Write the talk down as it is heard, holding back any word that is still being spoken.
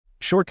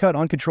Shortcut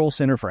on Control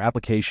Center for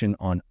application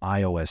on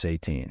iOS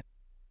 18.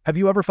 Have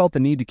you ever felt the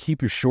need to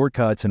keep your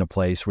shortcuts in a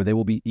place where they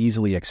will be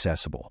easily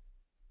accessible?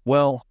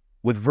 Well,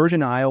 with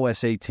version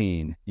iOS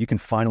 18, you can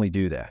finally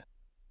do that.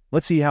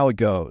 Let's see how it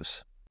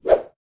goes.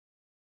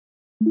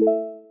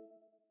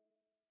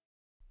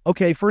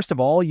 Okay, first of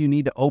all, you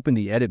need to open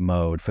the edit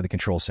mode for the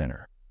Control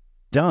Center.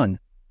 Done.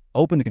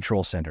 Open the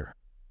Control Center.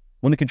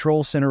 When the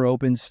Control Center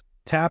opens,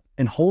 tap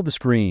and hold the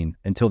screen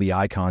until the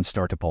icons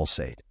start to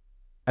pulsate.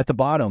 At the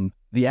bottom,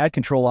 the Add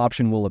Control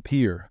option will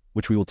appear,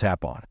 which we will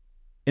tap on.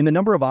 In the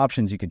number of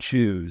options you can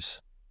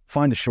choose,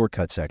 find the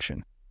Shortcut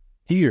section.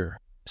 Here,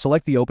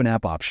 select the Open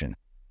App option.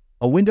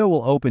 A window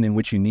will open in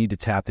which you need to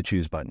tap the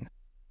Choose button.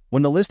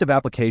 When the list of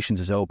applications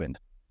is opened,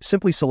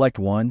 simply select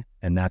one,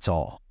 and that's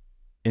all.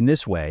 In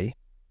this way,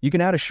 you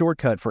can add a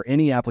shortcut for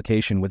any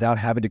application without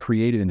having to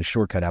create it in the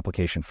Shortcut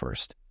application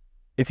first.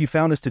 If you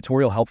found this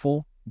tutorial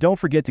helpful, don't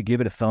forget to give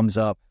it a thumbs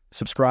up,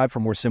 subscribe for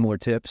more similar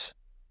tips,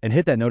 and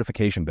hit that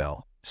notification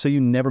bell so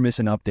you never miss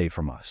an update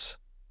from us.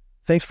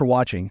 Thanks for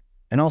watching,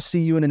 and I'll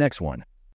see you in the next one.